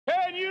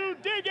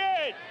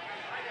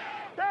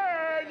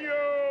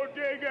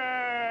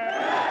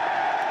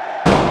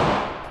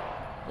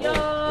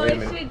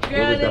It's your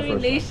girl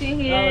Elimination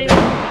here.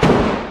 Got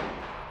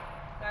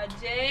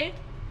Jay.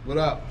 What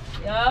up?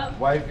 Yup.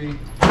 Wifey. Yup.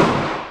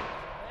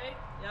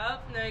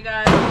 Now we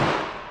got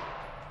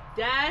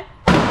Dad.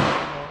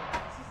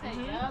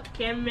 Yup.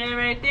 Cameraman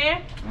right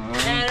there.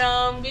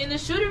 And we in the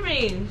shooting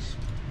range.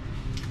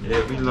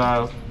 Yeah, we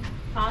live.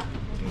 Huh?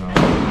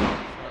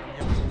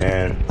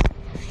 And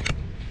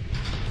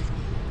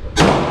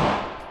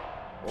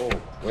oh,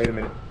 wait a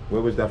minute.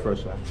 Where was that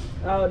first one?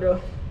 Oh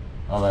no.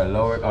 All right,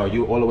 lower. Oh,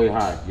 you all the way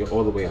high. You're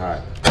all the way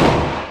high.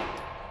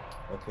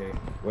 Okay.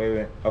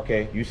 Wait.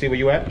 Okay. You see where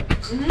you at?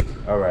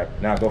 All right.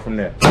 Now go from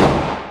there.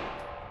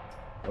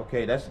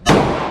 Okay. That's okay.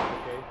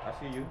 I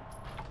see you.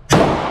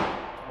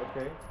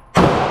 Okay.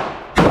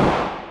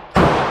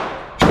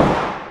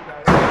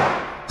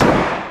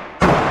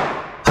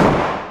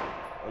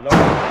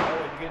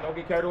 Lower. Don't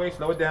get carried away.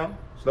 Slow it down.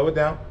 Slow it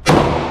down.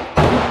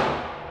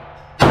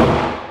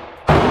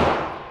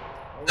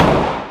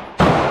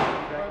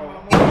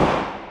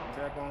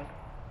 Back on.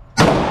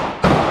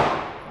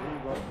 There you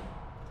go.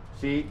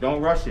 See,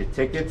 don't rush it.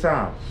 Take your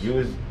time. You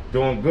was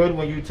doing good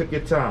when you took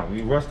your time.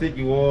 You rushed it,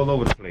 you all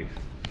over the place.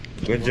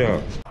 Good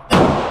job.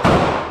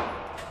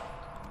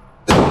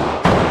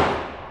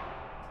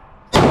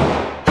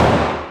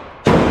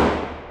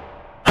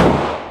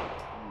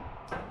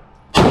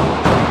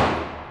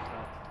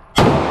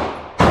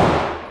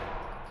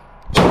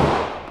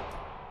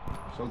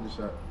 Shoulder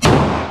shot.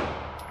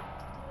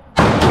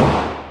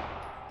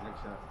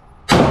 Next shot.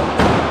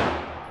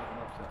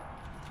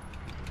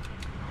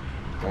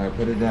 All right,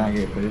 put it down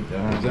here. Put it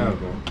down. Good job,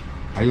 bro.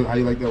 How you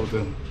like that with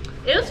the?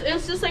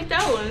 It's just like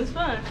that one. It's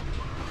fun.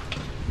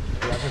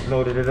 I just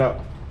loaded it up.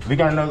 We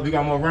got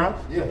more rounds?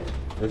 Yeah.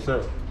 Yes,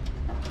 sir.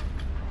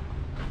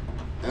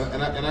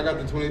 And I got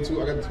the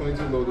 22. I got the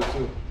 22 loaded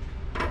too.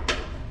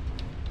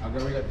 I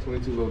already got the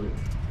 22 loaded.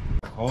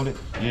 Hold it.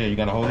 Yeah, you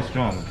gotta hold it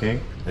strong, okay?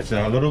 It's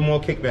a little more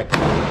kickback.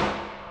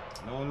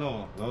 Low,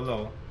 low, low,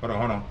 low. Hold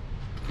on.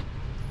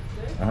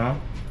 Yeah,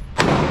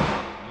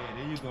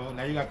 there you go.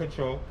 Now you got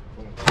control.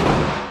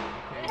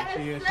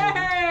 Okay, Yes, sir.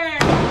 sir.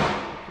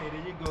 Okay,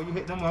 there you go. You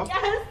hit them up.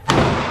 Yes.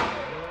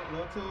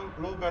 A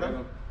little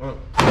better. Low,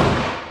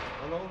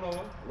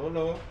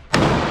 lower.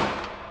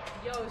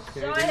 Yo,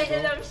 Okay, Sean there you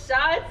hitting go. them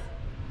shots.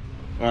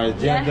 All right,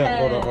 jammed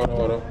up.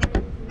 Hold on.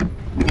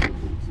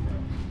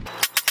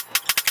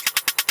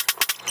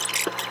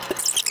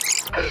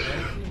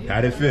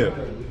 How'd it feel?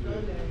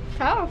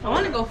 I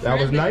want to go first. That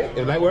was nice.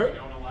 It light work?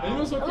 It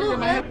was okay,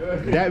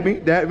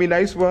 man. That me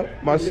nice one,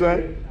 my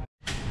son.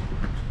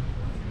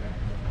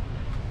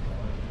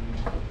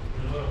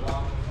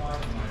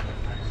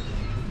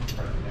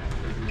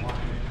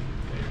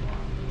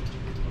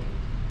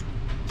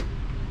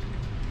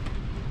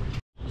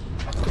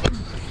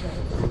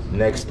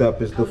 Next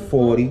up is the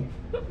 40.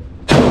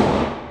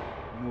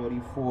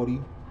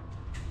 40.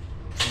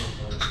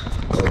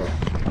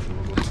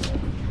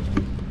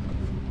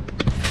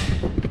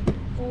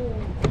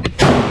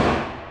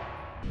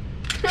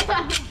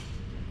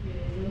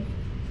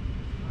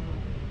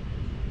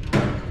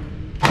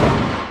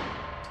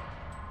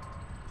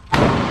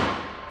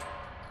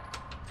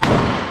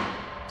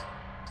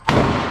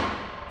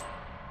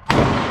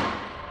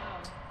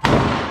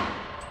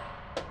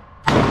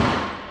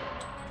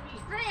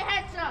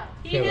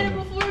 He hit it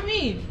before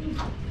me.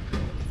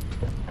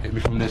 Hit me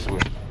from this way.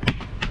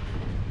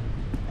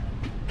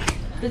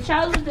 The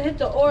challenge was to hit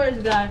the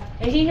orange guy,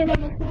 and he hit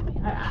him before me.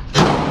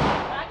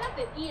 I got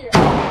the ear.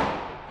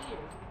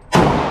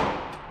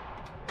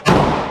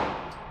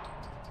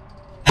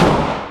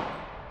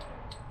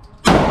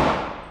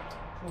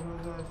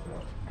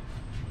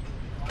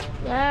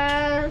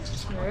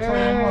 Yes.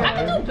 I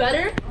can do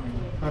better.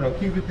 Hold on,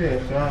 keep it there,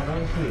 Sean.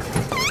 Let me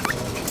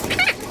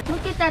see.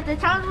 Look at that. The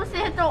challenge was to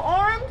hit the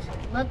orange.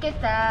 Look at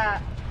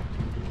that.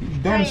 You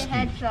Great done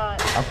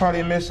headshot. I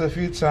probably missed a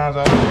few times.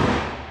 Ooh.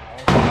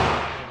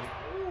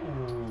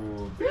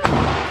 You want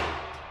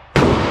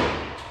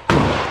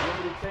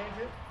me to change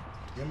it?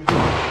 You want me to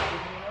change it?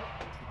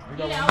 We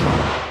got Yeah. one.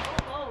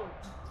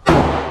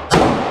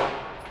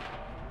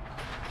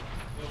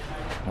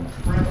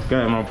 Go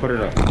ahead, I'm gonna put it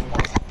up.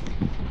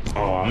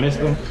 Oh, I missed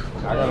him.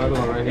 I got another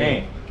one right here.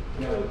 Dang.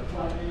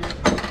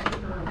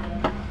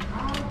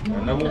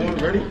 Another one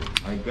ready?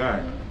 My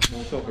God. What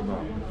you talking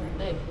about?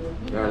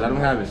 Yeah, let him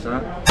have it,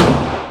 son.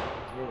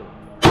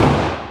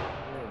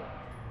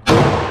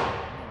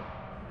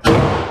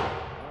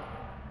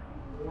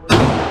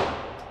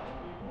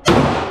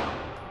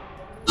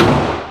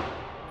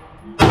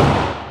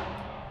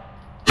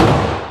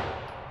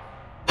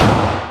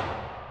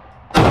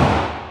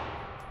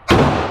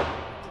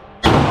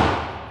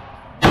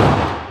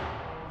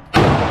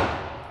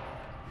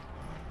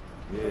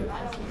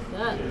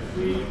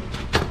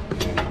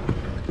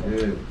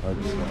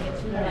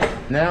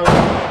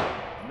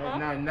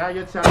 Now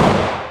you're telling me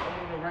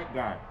I'm the right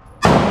guy.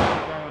 The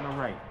guy on the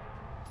right.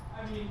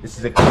 This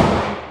is a this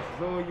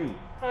is all you.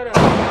 Hold on.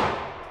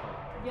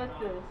 Get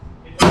this.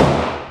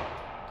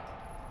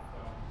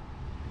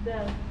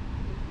 There.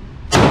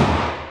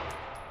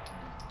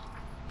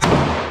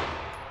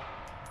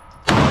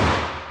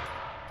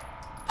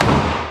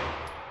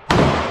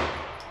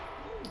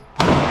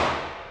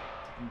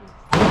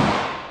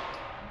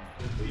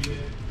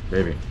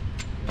 Baby.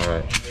 All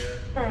right.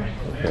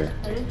 Okay.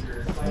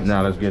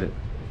 Now let's get it.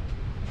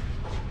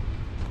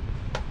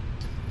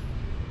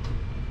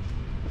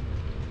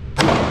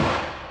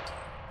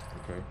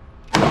 Okay.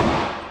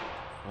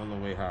 All the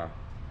way high.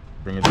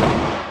 Bring it down.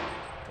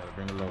 Gotta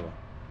bring it lower.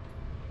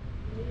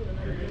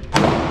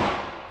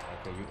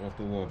 Okay, you off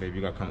the wall, baby.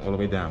 You gotta come all the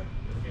way down.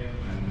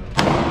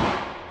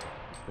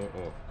 Go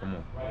off. Come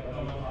on.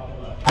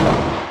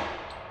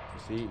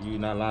 See, you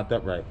not lined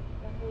up right.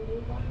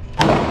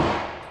 Come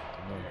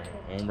on, man.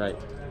 Aim right.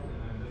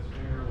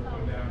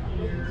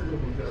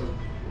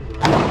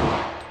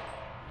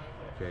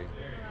 Okay.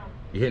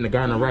 You're hitting the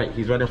guy on the right.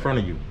 He's right in front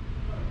of you.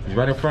 He's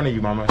right in front of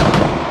you, mama. Here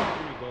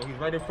we go. He's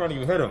right in front of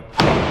you. Hit him.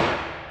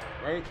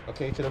 Right?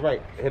 Okay, to the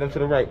right. Hit him to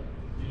the right.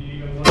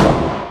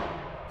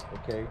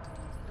 Okay.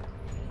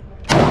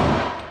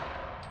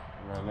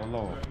 All right,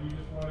 low.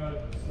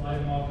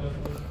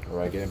 All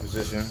right, get in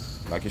position.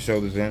 Lock your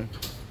shoulders in.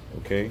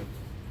 Okay.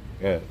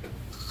 Good.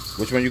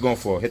 Which one you going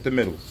for? Hit the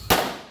middle. I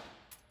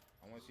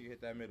want to see you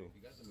hit that middle.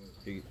 You got the middle.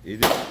 Okay,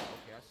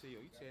 I see you.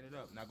 You tearing it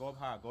up. Now go up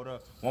high. Go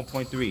to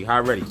 1.3. High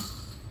ready.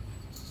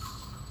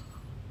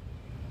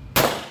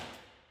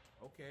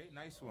 Okay,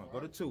 nice one. Go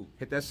to 2.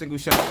 Hit that single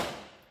shot.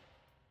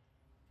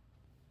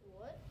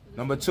 What?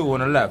 Number 2 on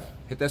the left.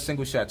 Hit that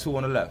single shot. 2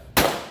 on the left.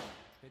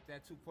 Hit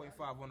that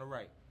 2.5 on the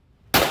right.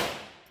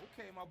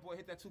 Okay, my boy.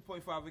 Hit that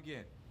 2.5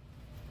 again.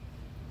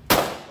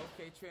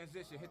 Okay,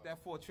 transition. Hit that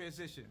 4.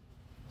 Transition.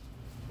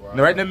 Wow.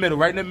 No, right in the middle.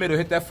 Right in the middle.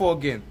 Hit that 4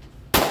 again.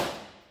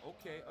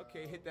 Okay,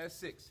 okay. Hit that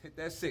 6. Hit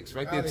that 6.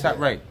 Right there, top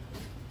right.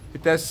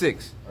 Hit that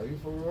 6. Are you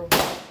for real?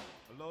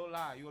 A little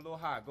high. You a little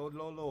high. Go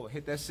low, low.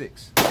 Hit that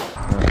 6. All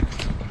right.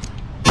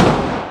 Let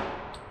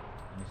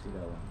me see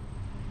that one.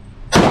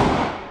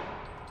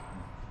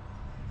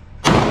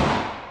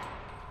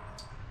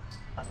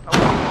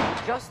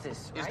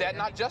 Justice, right? Is that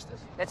not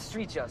justice? That's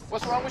street justice.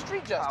 What's wrong with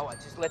street justice? Oh,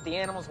 just let the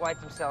animals wipe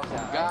themselves out.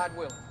 right? God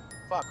willing.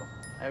 Fuck them.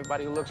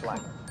 Everybody who looks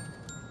like them.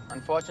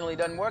 Unfortunately, it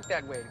doesn't work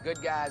that way. The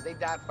good guys, they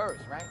die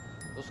first, right?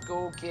 Those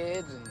school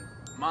kids and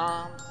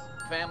moms,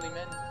 family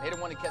men, they don't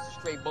want to catch the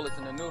stray bullets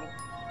in the noodle.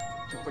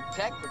 To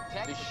protect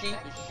the sheep,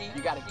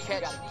 you gotta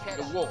catch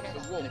the wolf.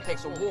 And it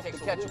takes a wolf to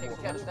catch a wolf.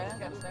 You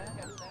understand?